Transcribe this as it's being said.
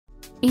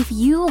If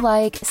you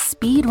like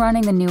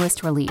speedrunning the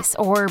newest release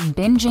or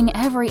binging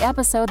every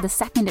episode the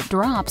second it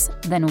drops,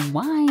 then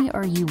why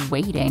are you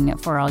waiting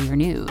for all your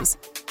news?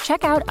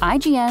 Check out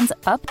IGN's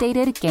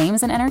updated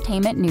Games and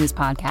Entertainment News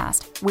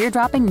podcast. We're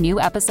dropping new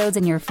episodes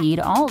in your feed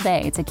all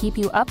day to keep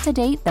you up to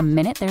date the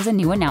minute there's a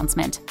new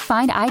announcement.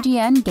 Find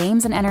IGN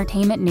Games and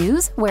Entertainment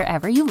News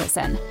wherever you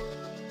listen.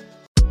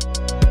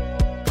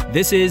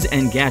 This is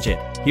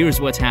Engadget. Here's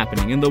what's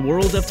happening in the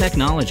world of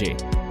technology.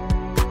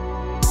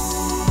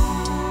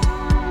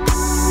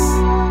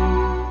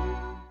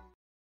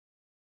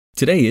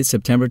 Today is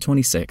September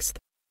 26th.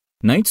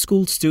 Night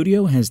School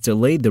Studio has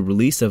delayed the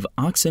release of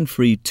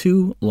Oxenfree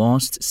II: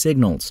 Lost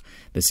Signals.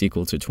 The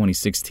sequel to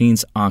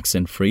 2016's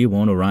Oxenfree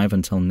won't arrive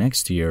until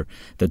next year,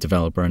 the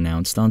developer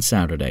announced on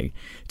Saturday.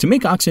 To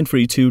make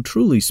Oxenfree II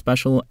truly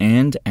special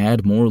and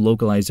add more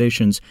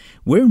localizations,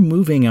 we're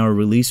moving our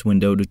release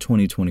window to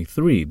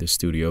 2023, the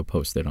studio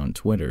posted on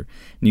Twitter.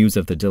 News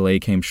of the delay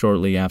came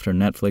shortly after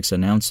Netflix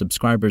announced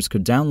subscribers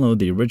could download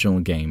the original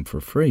game for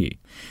free.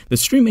 The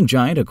streaming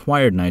giant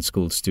acquired Night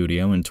School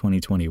Studio in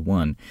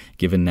 2021,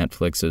 given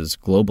Netflix's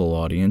global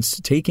audience,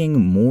 taking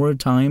more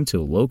time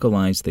to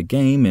localize the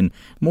game in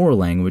more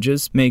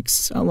languages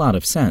makes a lot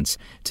of sense.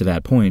 To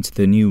that point,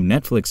 the new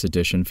Netflix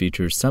edition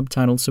features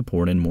subtitle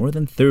support in more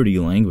than 30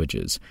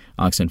 languages.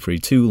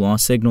 Oxenfree II: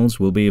 Lost Signals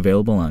will be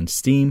available on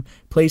Steam,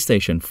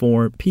 PlayStation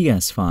 4,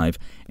 PS5,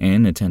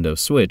 and Nintendo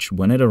Switch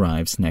when it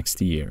arrives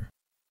next year.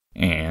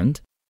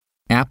 And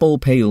Apple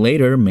Pay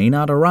Later may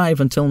not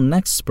arrive until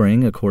next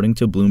spring, according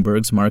to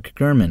Bloomberg's Mark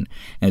Gurman.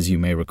 As you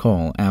may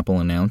recall, Apple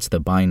announced the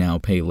Buy Now,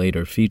 Pay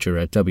Later feature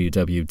at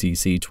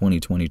WWDC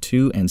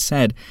 2022 and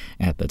said,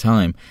 at the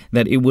time,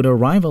 that it would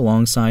arrive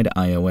alongside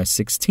iOS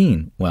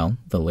 16. Well,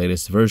 the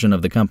latest version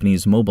of the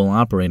company's mobile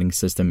operating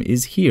system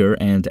is here,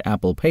 and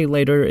Apple Pay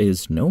Later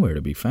is nowhere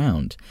to be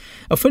found.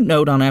 A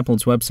footnote on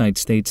Apple's website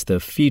states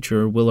the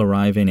feature will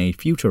arrive in a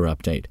future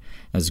update.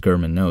 As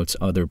Gurman notes,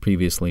 other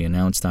previously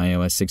announced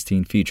iOS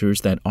 16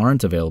 features that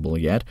aren't available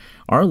yet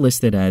are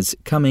listed as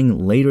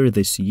coming later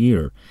this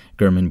year.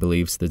 Gurman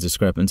believes the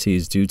discrepancy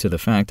is due to the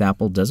fact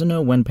Apple doesn't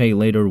know when Pay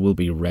Later will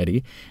be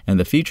ready, and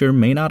the feature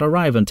may not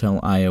arrive until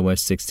iOS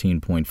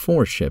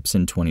 16.4 ships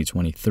in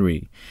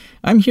 2023.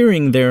 I'm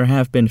hearing there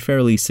have been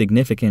fairly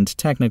significant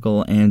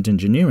technical and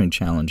engineering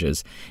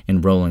challenges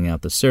in rolling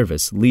out the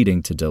service,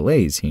 leading to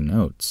delays, he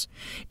notes.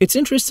 It's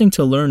interesting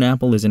to learn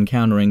Apple is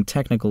encountering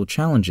technical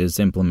challenges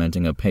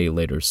implementing a Pay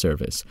Later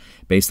service.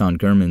 Based on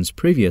Gurman's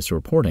previous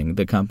reporting,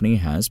 the company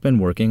has been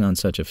working on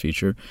such a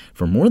feature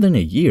for more than a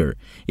year.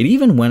 It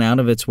even went out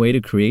of its way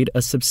to create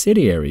a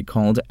subsidiary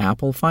called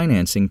Apple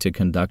Financing to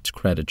conduct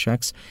credit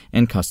checks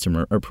and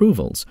customer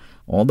approvals.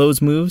 All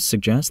those moves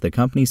suggest the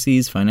company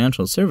sees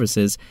financial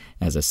services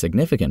as a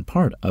significant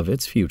part of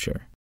its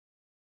future.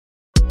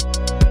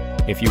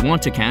 If you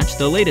want to catch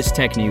the latest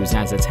tech news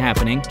as it's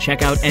happening,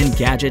 check out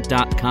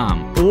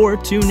Engadget.com or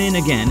tune in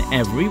again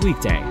every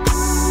weekday.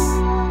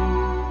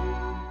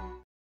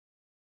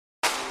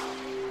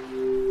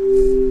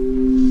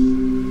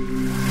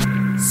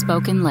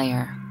 Spoken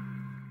Layer.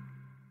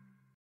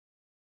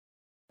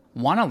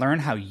 Want to learn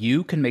how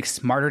you can make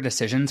smarter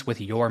decisions with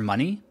your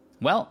money?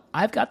 Well,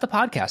 I've got the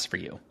podcast for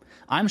you.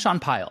 I'm Sean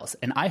Piles,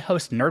 and I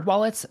host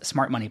NerdWallet's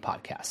Smart Money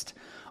Podcast.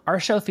 Our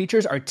show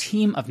features our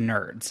team of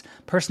nerds,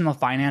 personal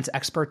finance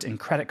experts in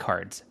credit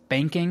cards,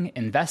 banking,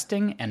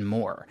 investing, and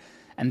more.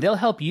 And they'll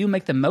help you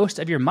make the most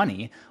of your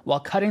money while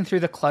cutting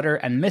through the clutter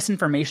and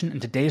misinformation in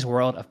today's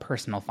world of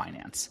personal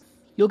finance.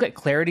 You'll get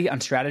clarity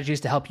on strategies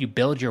to help you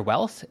build your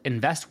wealth,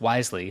 invest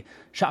wisely,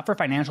 shop for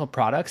financial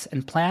products,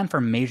 and plan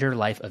for major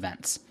life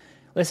events.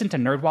 Listen to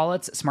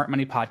NerdWallet's Smart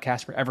Money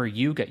Podcast wherever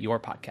you get your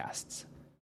podcasts.